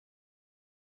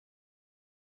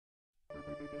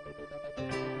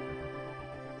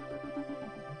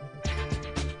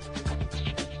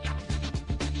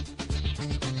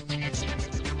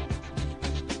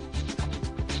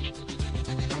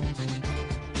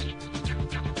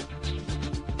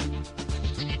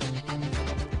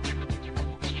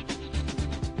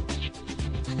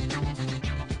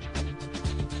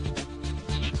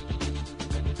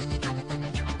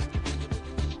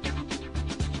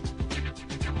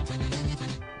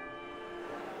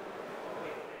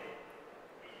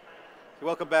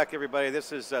Welcome back, everybody.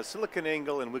 This is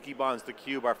SiliconANGLE and Wikibon's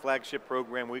theCUBE, our flagship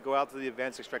program. We go out to the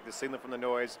events, extract the signal from the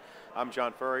noise. I'm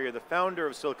John Furrier, the founder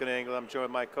of SiliconANGLE. I'm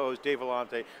joined by my co-host Dave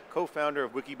Vellante, co-founder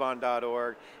of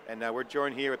wikibon.org. And we're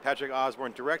joined here with Patrick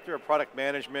Osborne, Director of Product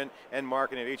Management and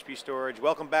Marketing at HP Storage.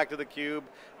 Welcome back to theCUBE.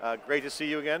 Great to see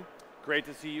you again. Great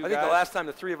to see you guys. I think the last time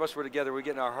the three of us were together, we were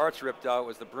getting our hearts ripped out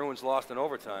was the Bruins lost in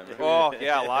overtime. Oh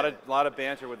yeah, a lot of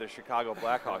banter with the Chicago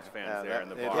Blackhawks fans there in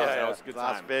the bar. That was a good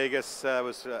time. Las Vegas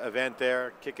was an event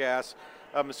there, kick-ass.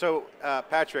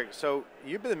 Patrick, so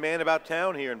you've been the man about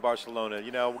town here in Barcelona.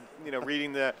 You know,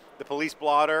 reading the police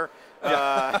blotter.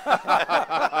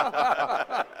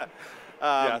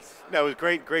 Yes. No, it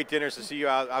was great dinners to see you.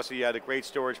 Obviously, you had a great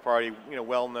storage party.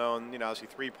 Well known. Obviously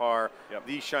 3PAR,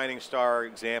 the shining star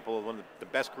example of one of the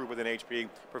best group within HP,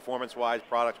 performance-wise,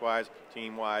 product-wise,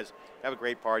 team-wise. Have a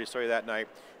great party. Saw you that night,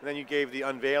 and then you gave the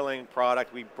unveiling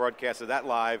product. We broadcasted that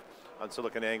live on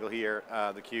SiliconANGLE here,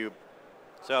 theCUBE.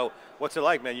 So, what's it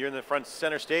like, man? You're in the front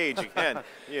center stage again.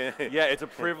 Yeah, it's a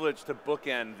privilege to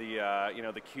bookend the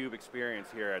the CUBE experience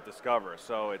here at Discover.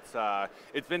 So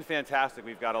it's been fantastic.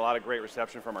 We've got a lot of great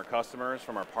reception from our customers,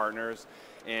 from our partners,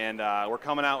 and we're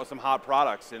coming out with some hot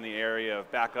products in the area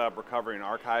of backup, recovery, and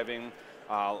archiving.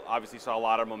 Obviously, saw a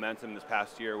lot of momentum this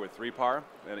past year with 3PAR,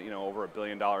 over $1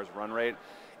 billion run rate,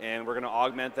 and we're going to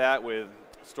augment that with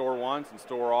store once and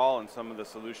store all, and some of the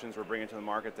solutions we're bringing to the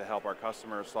market to help our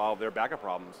customers solve their backup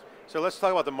problems. So let's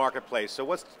talk about the marketplace.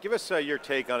 So give us your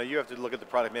take on it. You have to look at the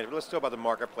product management. Let's talk about the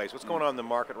marketplace. What's going on in the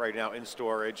market right now in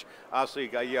storage? Obviously,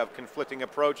 you have conflicting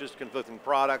approaches, conflicting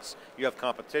products. You have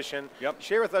competition. Yep.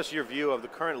 Share with us your view of the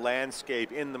current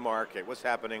landscape in the market. What's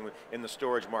happening in the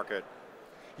storage market?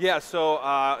 Yeah, so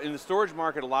in the storage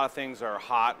market, a lot of things are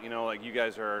hot. Like you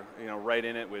guys are, right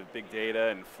in it with big data,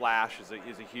 and flash is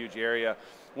a huge area.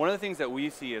 One of the things that we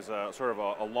see as a sort of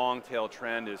a long tail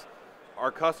trend is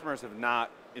our customers have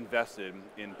not invested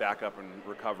in backup and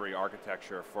recovery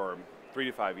architecture for 3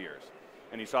 to 5 years.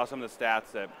 And you saw some of the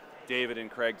stats that David and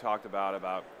Craig talked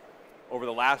about over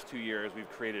the last 2 years, we've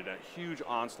created a huge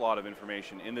onslaught of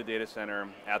information in the data center,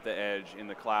 at the edge, in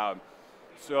the cloud.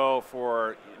 So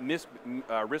for risk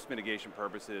mitigation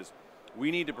purposes,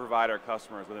 we need to provide our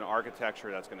customers with an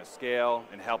architecture that's going to scale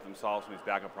and help them solve some of these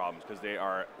backup problems, because they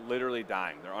are literally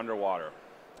dying. They're underwater.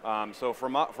 So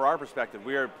for our perspective,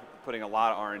 we are putting a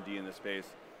lot of R&D in this space,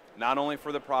 not only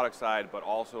for the product side, but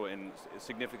also in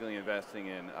significantly investing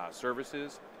in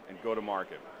services and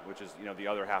go-to-market, which is the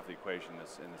other half of the equation in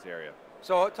this area.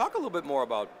 So talk a little bit more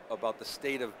about the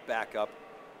state of backup.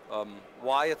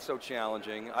 Why it's so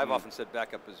challenging. I've often said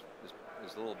backup is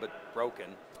a little bit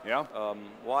broken. Yeah.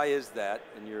 Why is that,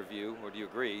 in your view, or do you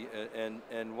agree?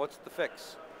 And what's the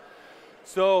fix?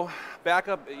 So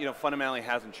backup, fundamentally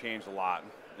hasn't changed a lot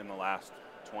in the last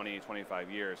 20,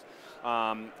 25 years.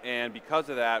 And because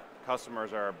of that,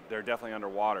 customers they're definitely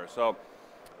underwater. So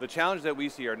the challenge that we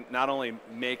see are not only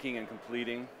making and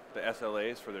completing the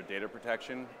SLAs for their data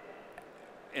protection,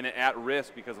 and at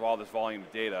risk because of all this volume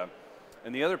of data.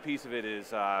 And the other piece of it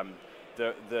is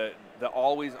the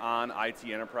always-on IT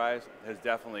enterprise has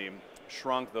definitely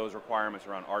shrunk those requirements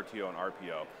around RTO and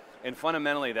RPO. And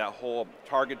fundamentally, that whole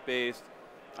target-based,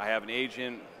 I have an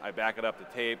agent, I back it up to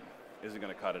tape, isn't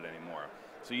going to cut it anymore.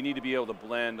 So you need to be able to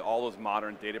blend all those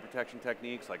modern data protection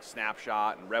techniques like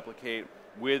snapshot and replicate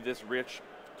with this rich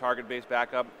target-based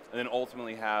backup, and then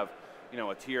ultimately have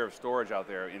a tier of storage out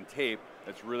there in tape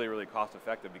that's really, really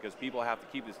cost-effective, because people have to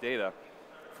keep this data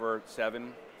for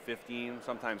 7, 15,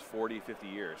 sometimes 40, 50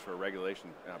 years for regulation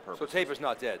purposes. So tape is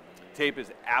not dead? Tape is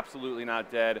absolutely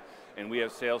not dead, and we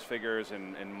have sales figures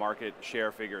and market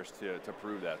share figures to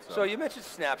prove that. So you mentioned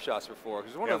snapshots before,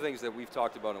 because one of the things that we've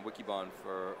talked about in Wikibon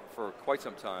for quite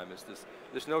some time is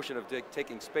this notion of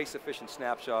taking space-efficient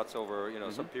snapshots over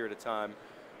some period of time,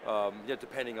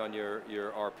 depending on your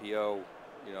RPO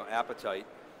appetite.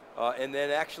 And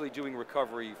then actually doing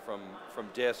recovery from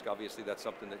disk. Obviously that's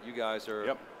something that you guys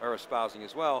are espousing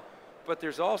as well. But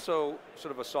there's also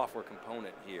sort of a software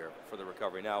component here for the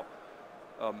recovery. Now,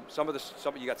 You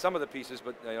got some of the pieces,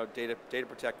 but data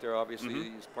protector obviously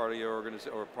is part of your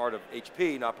organization, or part of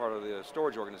HP, not part of the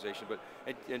storage organization. But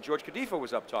and George Kadifa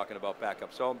was up talking about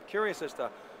backup. So I'm curious as to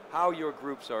how your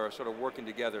groups are sort of working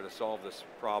together to solve this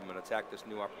problem and attack this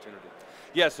new opportunity.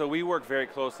 Yeah, so we work very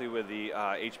closely with the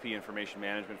HP information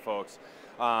management folks.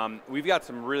 We've got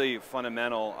some really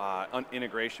fundamental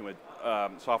integration with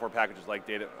software packages like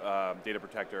data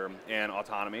protector and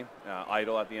autonomy,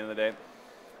 idle at the end of the day.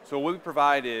 So what we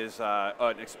provide is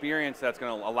an experience that's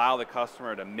going to allow the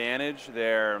customer to manage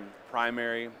their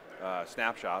primary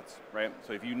snapshots, right?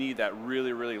 So if you need that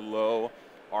really, really low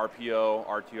RPO,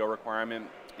 RTO requirement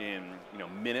in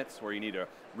minutes, where you need to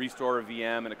restore a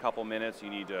VM in a couple minutes, you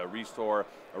need to restore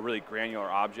a really granular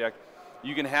object,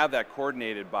 you can have that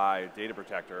coordinated by Data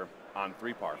Protector on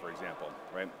 3PAR, for example,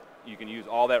 right? You can use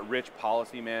all that rich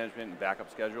policy management and backup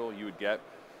schedule you would get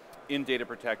in Data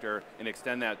Protector and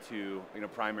extend that to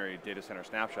primary data center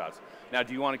snapshots. Now,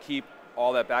 do you want to keep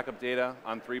all that backup data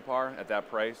on 3PAR at that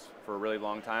price for a really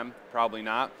long time? Probably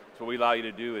not. So what we allow you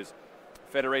to do is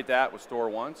federate that with store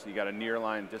once. You got a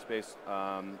nearline disk-based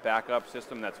backup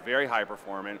system that's very high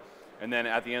performant. And then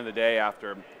at the end of the day,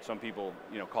 after some people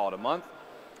call it a month,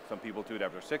 some people do it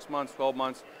after 6 months, 12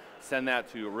 months, send that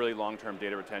to a really long-term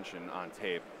data retention on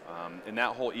tape. And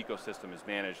that whole ecosystem is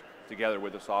managed together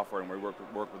with the software, and we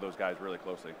work with those guys really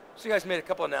closely. So you guys made a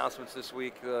couple announcements this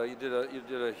week. You did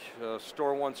a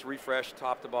store once refresh,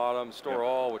 top to bottom, store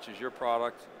all, which is your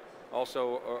product.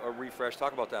 Also a refresh.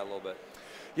 Talk about that a little bit.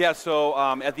 Yeah, so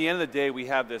at the end of the day, we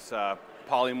have this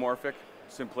polymorphic,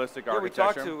 simplistic architecture. We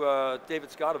talked to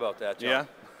David Scott about that, John.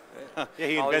 Yeah,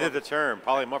 he invented the term,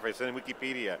 polymorphic. It's in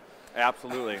Wikipedia.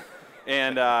 Absolutely.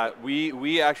 And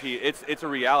we actually, it's a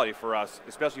reality for us,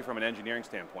 especially from an engineering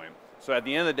standpoint. So at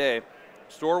the end of the day,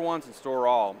 store once and store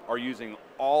all are using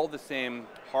all the same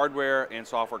hardware and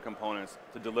software components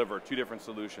to deliver two different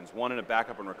solutions, one in a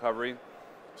backup and recovery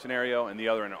scenario and the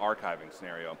other in an archiving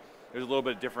scenario. There's a little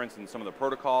bit of difference in some of the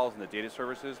protocols and the data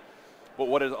services, but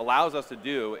what it allows us to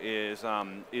do is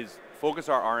focus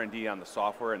our R&D on the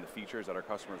software and the features that our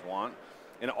customers want,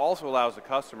 and it also allows the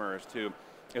customers to,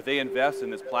 if they invest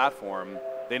in this platform,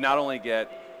 they not only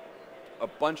get a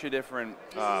bunch of different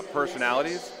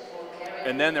personalities,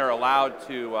 and then they're allowed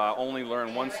to only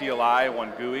learn one CLI,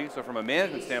 one GUI. So from a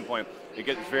management standpoint, it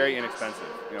gets very inexpensive,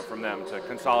 from them to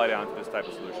consolidate onto this type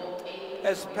of solution.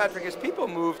 Patrick, as people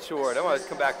move toward, I want to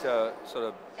come back to sort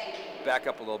of back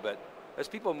up a little bit. As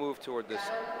people move toward this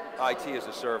IT as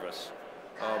a service,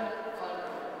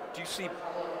 do you see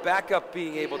backup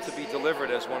being able to be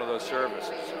delivered as one of those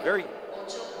services? Very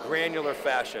granular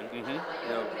fashion,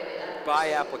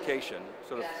 by application,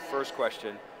 sort of first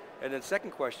question. And then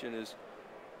second question is,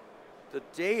 the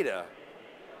data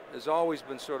has always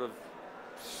been sort of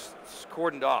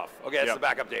cordoned off. Okay, that's the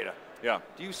backup data. Yeah.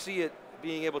 Do you see it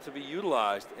being able to be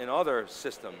utilized in other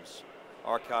systems?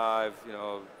 Archive,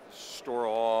 store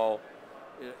all,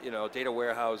 data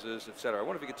warehouses, et cetera. I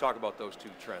wonder if you could talk about those two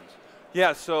trends.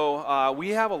 Yeah, so we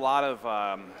have a lot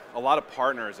of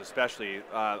partners, especially.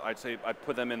 I'd say I'd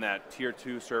put them in that tier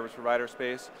 2 service provider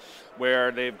space,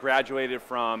 where they've graduated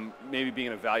from maybe being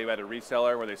a value-added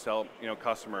reseller, where they sell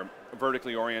customer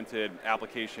vertically oriented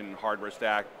application hardware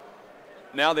stack.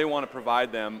 Now they want to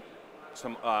provide them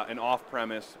some an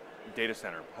off-premise data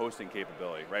center hosting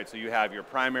capability, right? So you have your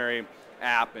primary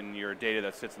app and your data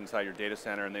that sits inside your data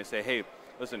center, and they say, hey,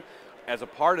 listen, as a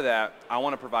part of that, I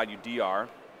want to provide you DR.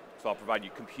 So I'll provide you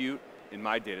compute in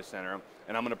my data center,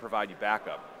 and I'm going to provide you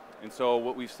backup. And so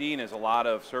what we've seen is a lot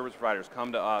of service providers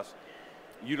come to us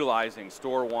utilizing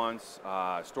store once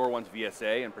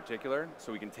VSA in particular,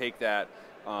 so we can take that,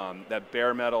 that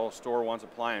bare metal store once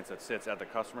appliance that sits at the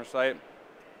customer site,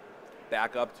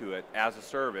 back up to it as a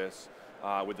service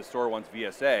with the store once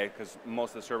VSA, because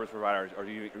most of the service providers are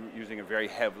using a very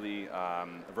heavily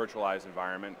virtualized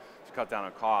environment to cut down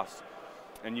on costs.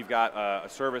 And you've got a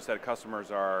service that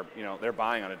customers are, they're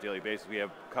buying on a daily basis. We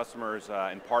have customers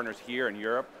and partners here in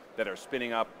Europe that are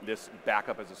spinning up this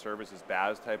backup as a service, this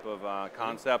BaaS type of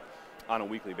concept on a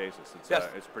weekly basis.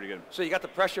 It's pretty good. So you got the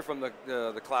pressure from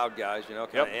the cloud guys,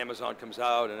 Amazon comes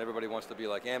out and everybody wants to be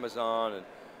like Amazon,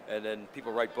 and then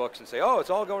people write books and say, oh,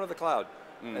 it's all going to the cloud.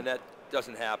 And that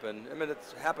doesn't happen. I mean,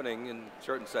 it's happening in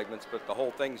certain segments, but the whole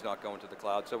thing's not going to the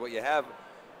cloud. So what you have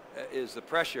is the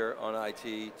pressure on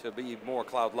IT to be more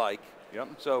cloud-like. Yep.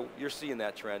 So you're seeing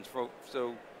that trend.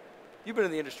 So you've been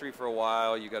in the industry for a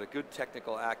while, you got a good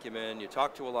technical acumen, you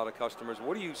talk to a lot of customers.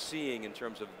 What are you seeing in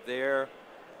terms of their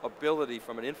ability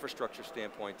from an infrastructure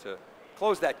standpoint to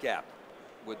close that gap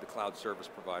with the cloud service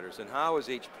providers, and how is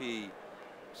HP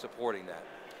supporting that?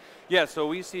 Yeah, so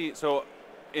we see,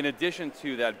 in addition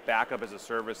to that backup as a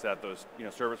service that those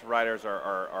service providers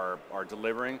are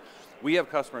delivering, we have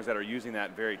customers that are using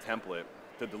that very template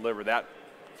to deliver that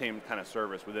same kind of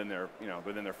service within their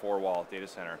within their four-wall data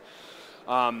center.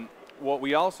 What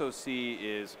we also see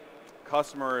is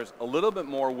customers a little bit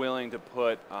more willing to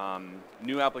put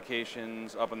new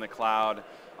applications up in the cloud.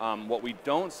 What we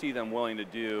don't see them willing to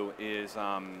do is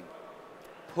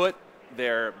put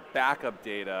their backup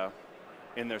data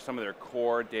in some of their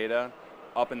core data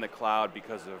up in the cloud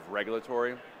because of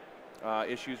regulatory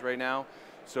issues right now.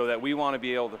 So that we want to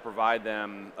be able to provide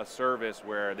them a service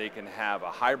where they can have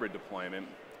a hybrid deployment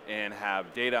and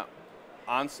have data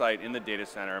on site in the data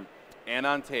center and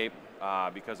on tape,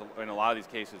 because in a lot of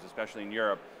these cases, especially in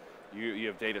Europe, you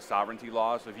have data sovereignty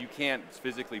laws. So if you can't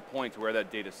physically point to where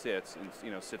that data sits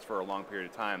and sits for a long period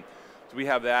of time, so we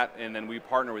have that, and then we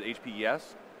partner with HPDS.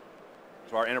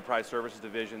 So our enterprise services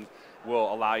divisions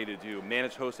will allow you to do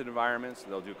managed hosted environments.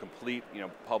 They'll do complete,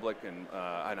 public and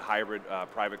hybrid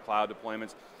private cloud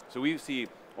deployments. So we see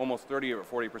almost 30 or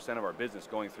 40% of our business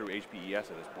going through HPDS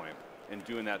at this point and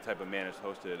doing that type of managed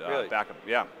hosted backup.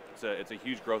 Yeah, it's a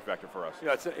huge growth vector for us.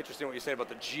 It's interesting what you say about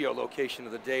the geolocation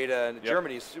of the data. And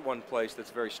Germany's one place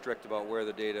that's very strict about where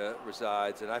the data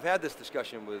resides. And I've had this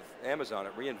discussion with Amazon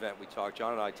at reInvent.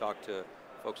 John and I talked to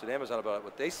folks at Amazon about it.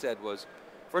 What they said was,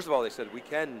 first of all, they said, we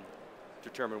can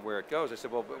determine where it goes. I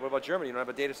said, well, what about Germany? You don't have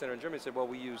a data center in Germany? They said, well,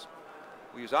 we use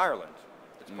Ireland.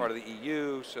 It's part of the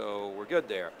EU, so we're good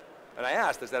there. And I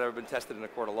asked, has that ever been tested in a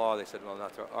court of law? They said, well,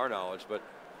 not to our knowledge. But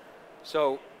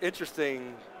so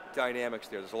interesting dynamics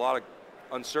there. There's a lot of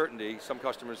uncertainty. Some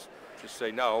customers just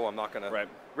say, no, I'm not going to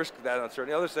risk that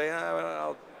uncertainty. Others say,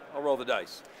 I'll roll the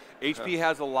dice. HP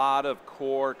has a lot of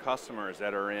core customers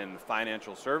that are in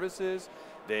financial services.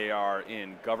 They are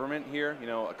in government here,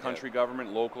 a country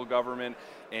government, local government,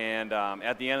 and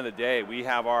at the end of the day, we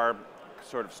have our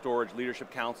sort of storage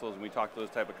leadership councils, and we talk to those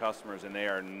type of customers, and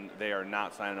they are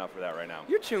not signing up for that right now.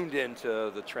 You're tuned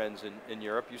into the trends in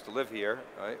Europe. You used to live here,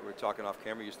 right? We're talking off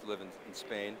camera. You used to live in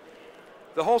Spain.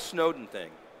 The whole Snowden thing,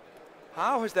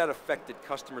 how has that affected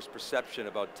customers' perception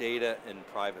about data and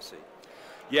privacy?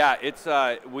 Yeah, it's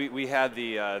we had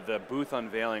the booth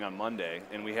unveiling on Monday,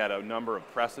 and we had a number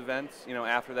of press events,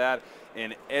 after that,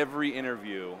 and every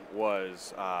interview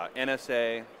was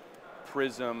NSA,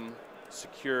 Prism,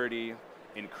 security,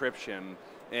 encryption,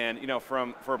 and for a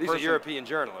These person, are European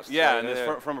journalists. Yeah, right?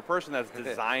 and from a person that's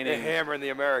designing they're hammering the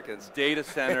Americans data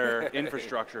center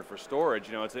infrastructure for storage,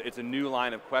 it's a new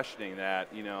line of questioning that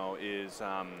is.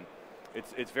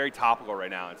 It's very topical right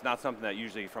now. It's not something that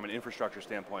usually from an infrastructure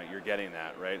standpoint you're getting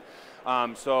that, right?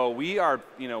 So we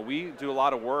do a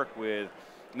lot of work with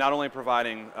not only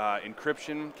providing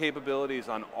encryption capabilities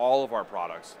on all of our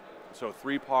products. So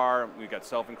 3PAR, we've got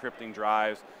self-encrypting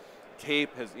drives.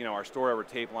 Tape has, our store over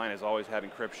tape line has always had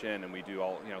encryption, and we do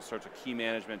all sorts of key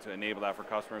management to enable that for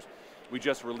customers. We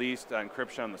just released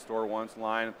encryption on the Store Once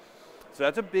line. So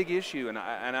that's a big issue, and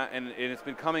it's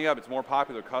been coming up. It's more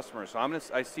popular with customers. So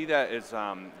I see that as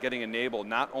getting enabled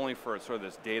not only for sort of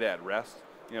this data at rest,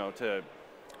 to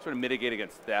sort of mitigate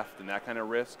against theft and that kind of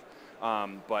risk,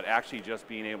 but actually just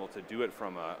being able to do it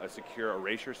from a secure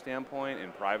erasure standpoint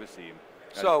and privacy.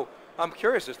 So I'm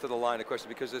curious as to the line of question,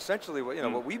 because essentially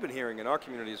what we've been hearing in our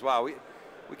community as well.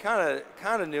 We kind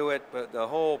of knew it, but the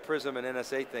whole Prism and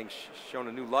NSA thing shone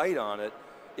a new light on it.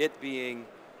 It being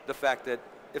the fact that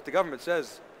if the government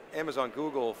says, Amazon,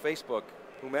 Google, Facebook,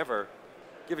 whomever,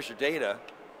 give us your data,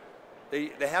 they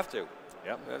have to.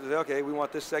 Yep. Okay, we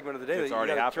want this segment of the data. It's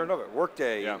already happened. Turn it over.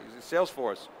 Workday,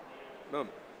 Salesforce, boom.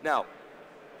 Now,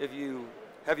 if you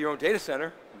have your own data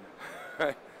center,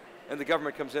 right, and the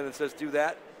government comes in and says, do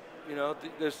that,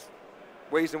 there's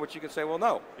ways in which you can say, well,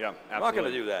 no, I'm not going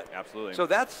to do that. Absolutely. So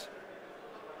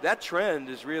that trend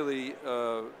is really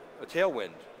a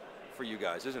tailwind for you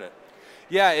guys, isn't it?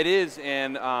 Yeah, it is,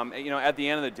 and at the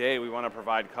end of the day, we want to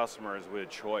provide customers with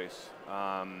choice,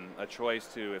 a choice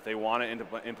to, if they want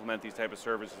to implement these type of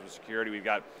services with security. We've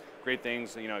got great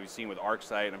things, you've seen with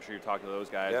ArcSight. I'm sure you're talking to those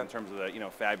guys in terms of the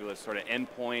fabulous sort of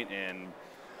endpoint and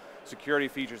security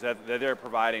features that they're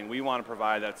providing. We want to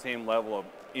provide that same level of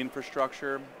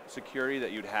infrastructure security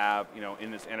that you'd have,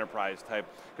 in this enterprise type.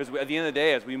 Because at the end of the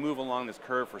day, as we move along this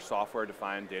curve for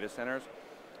software-defined data centers,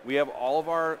 we have all of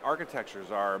our architectures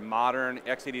are modern,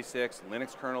 x86,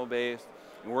 Linux kernel-based,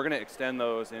 and we're going to extend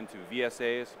those into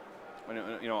VSAs,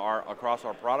 across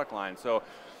our product line. So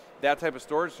that type of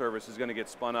storage service is going to get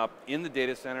spun up in the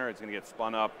data center. It's going to get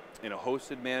spun up in a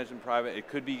hosted, managed, and private. It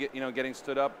could be, getting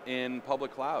stood up in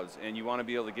public clouds, and you want to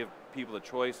be able to give people a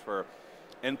choice for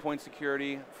endpoint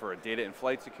security, for data in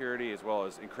flight security, as well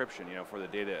as encryption, for the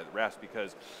data at rest,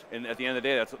 because at the end of the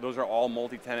day, those are all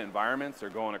multi-tenant environments. They're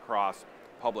going across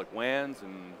public WANs,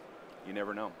 and you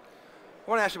never know. I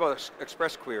want to ask you about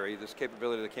Express Query, this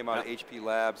capability that came out of HP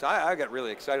Labs. I got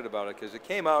really excited about it because it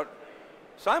came out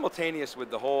simultaneous with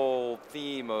the whole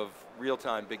theme of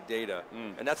real-time big data.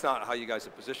 And that's not how you guys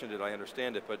have positioned it, I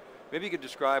understand it, but maybe you could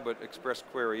describe what Express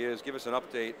Query is, give us an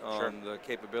update on the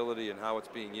capability and how it's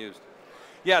being used.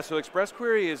 Yeah, so Express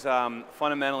Query is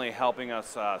fundamentally helping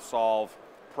us solve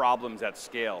problems at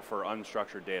scale for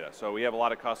unstructured data. So we have a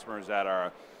lot of customers that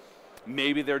are,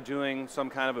 maybe they're doing some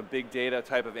kind of a big data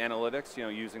type of analytics,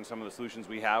 using some of the solutions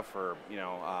we have for,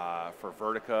 for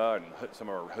Vertica and some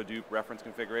of our Hadoop reference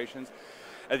configurations.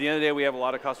 At the end of the day, we have a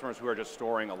lot of customers who are just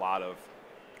storing a lot of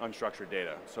unstructured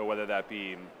data. So whether that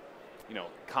be,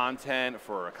 content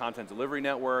for a content delivery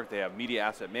network, they have media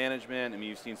asset management. I mean,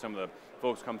 you've seen some of the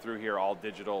folks come through here, All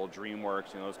Digital,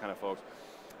 DreamWorks, those kind of folks.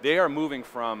 They are moving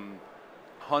from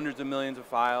hundreds of millions of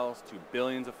files to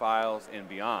billions of files and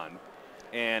beyond.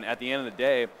 And at the end of the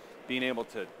day, being able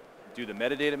to do the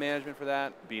metadata management for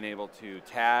that, being able to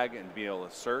tag and be able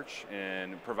to search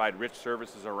and provide rich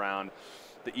services around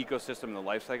the ecosystem and the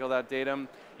life cycle of that data,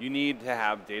 you need to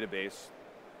have database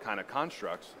kind of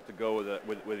constructs to go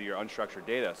with your unstructured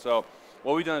data. So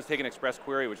what we've done is taken Express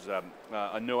Query, which is a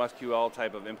NoSQL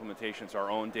type of implementation. It's our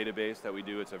own database that we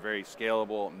do. It's a very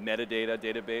scalable metadata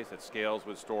database that scales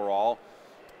with store all,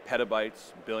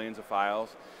 petabytes, billions of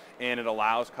files. And it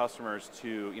allows customers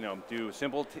to do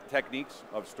simple techniques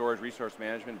of storage resource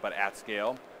management, but at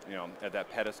scale, at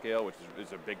that petascale, which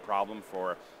is a big problem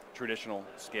for traditional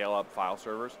scale-up file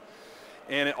servers.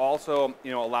 And it also,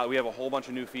 we have a whole bunch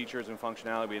of new features and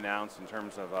functionality we announced in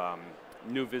terms of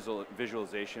new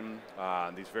visualization,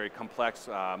 these very complex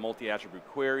multi-attribute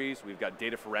queries. We've got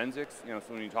data forensics, so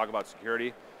when you talk about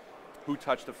security, who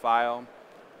touched the file,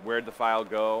 where did the file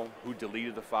go, who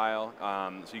deleted the file,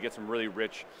 so you get some really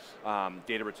rich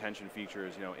data retention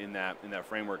features in that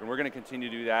framework. And we're going to continue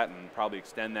to do that and probably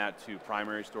extend that to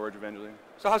primary storage eventually.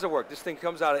 So how's it work? This thing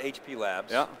comes out of HP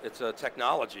Labs. Yeah. It's a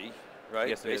technology, right?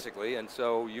 Yes, basically, and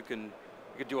so you could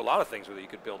do a lot of things with it. You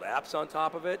could build apps on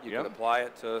top of it. You could apply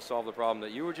it to solve the problem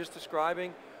that you were just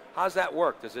describing. How's that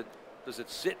work? Does it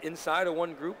sit inside of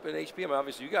one group in HP? I mean,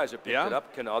 obviously you guys have picked it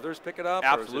up. Can others pick it up?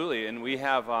 Absolutely, and we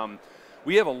have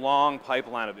a long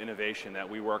pipeline of innovation that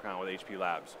we work on with HP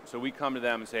Labs. So we come to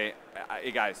them and say,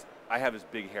 hey guys, I have this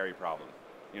big hairy problem.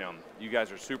 You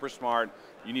guys are super smart.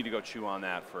 You need to go chew on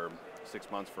that for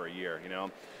 6 months, for a year,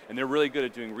 And they're really good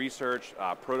at doing research,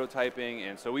 prototyping,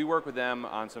 and so we work with them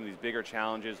on some of these bigger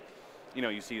challenges.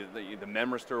 You see the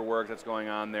Memristor work that's going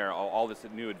on there, all this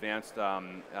new advanced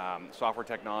software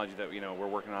technology that we're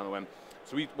working on the web.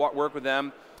 So we work with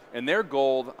them, and their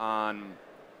goal on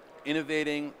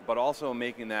innovating, but also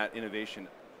making that innovation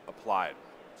applied.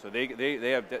 So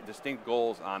they have distinct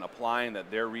goals on applying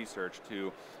their research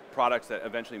to products that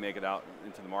eventually make it out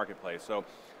into the marketplace. So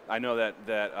I know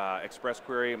that Express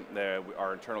Query,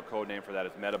 our internal code name for that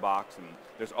is Metabox, and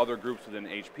there's other groups within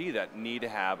HP that need to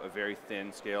have a very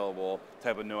thin, scalable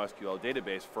type of NoSQL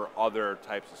database for other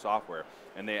types of software,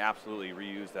 and they absolutely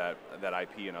reuse that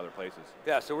IP in other places.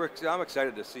 Yeah, so I'm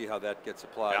excited to see how that gets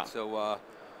applied. Yeah.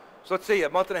 So let's see, a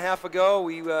month and a half ago,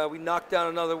 we knocked down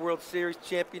another World Series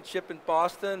championship in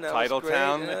Boston. That was great.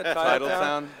 Title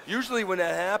Town. Usually when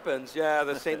that happens,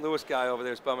 the St. Louis guy over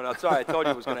there is bumming out. Sorry, I told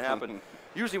you it was going to happen.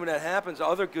 Usually when that happens,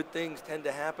 other good things tend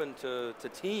to happen to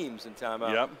teams in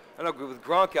timeout. Yep. I know with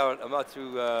Gronk out, I'm not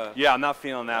too... I'm not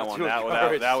feeling that one.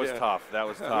 That was tough. That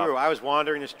was tough. I was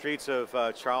wandering the streets of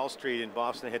Charles Street in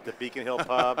Boston, hit the Beacon Hill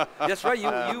pub. That's right,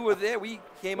 you were there. We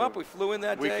came up, we flew in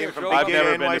that day. We came from Big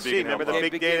Data NYC. Remember the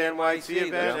Big Data NYC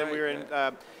event? And we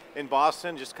were in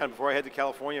Boston just kind of before I head to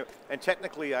California. And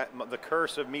technically, the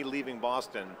curse of me leaving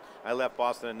Boston, I left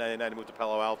Boston in '99 and moved to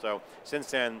Palo Alto.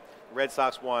 Since then, Red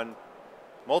Sox won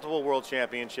multiple world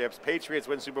championships, Patriots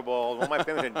win Super Bowls. All my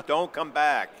family said, don't come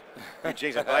back. But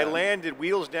I landed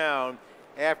wheels down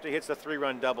after he hits the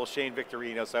 3-run double, Shane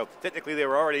Victorino. So technically they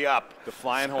were already up. The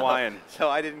flying Hawaiian. So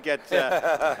I didn't get,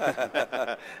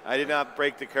 I did not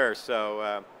break the curse.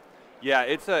 So yeah,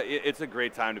 it's a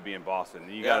great time to be in Boston.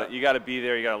 You got to be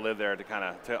there. You got to live there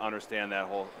to understand that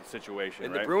whole situation.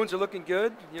 And right? the Bruins are looking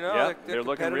good. Yeah, they're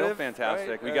looking real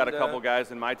fantastic. Right? We got a couple guys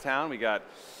in my town. We got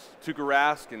Tuka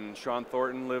Rask and Sean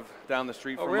Thornton live down the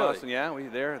street from really? us, and yeah,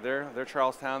 they're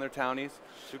Charlestown, they're townies.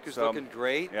 Tuka's So, looking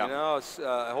great. yeah. You know,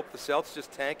 I hope the Celtics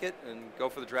just tank it and go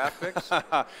for the draft picks.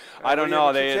 I don't know.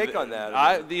 What's your take on that?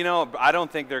 I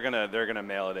don't think they're gonna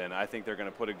mail it in. I think they're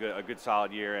gonna put a good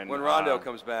solid year in. When Rondo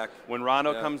comes back. When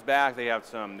Rondo comes back, they have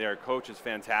their coach is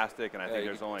fantastic, and I think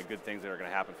there's only good things that are going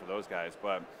to happen for those guys.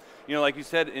 But, you know, like you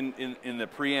said in the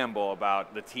preamble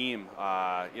about the team,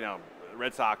 you know,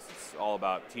 Red Sox, it's all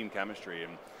about team chemistry,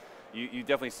 and you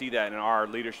definitely see that in our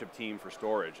leadership team for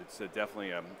storage. It's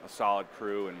definitely a solid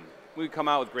crew, and we come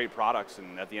out with great products,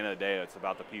 and at the end of the day, it's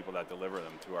about the people that deliver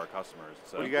them to our customers.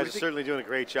 So well, you guys are certainly doing a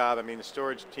great job. I mean, the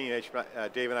storage team,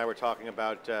 Dave and I were talking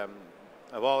about,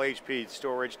 of all HP, the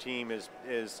storage team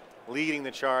is leading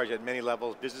the charge at many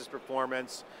levels: business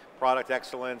performance, product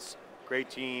excellence, great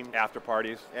team. After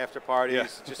parties,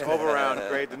 just over around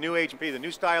great. The new HP, the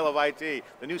new style of IT,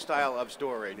 the new style of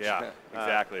storage. Yeah,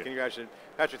 exactly. Congratulations.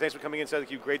 Patrick, thanks for coming inside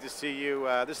theCUBE. Great to see you.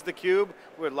 This is theCUBE.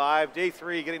 We're live, day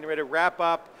 3, getting ready to wrap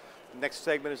up. Next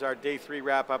segment is our day 3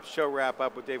 wrap-up, show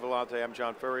wrap-up with Dave Vellante. I'm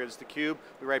John Furrier. This is theCUBE. We'll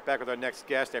be right back with our next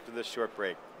guest after this short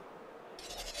break.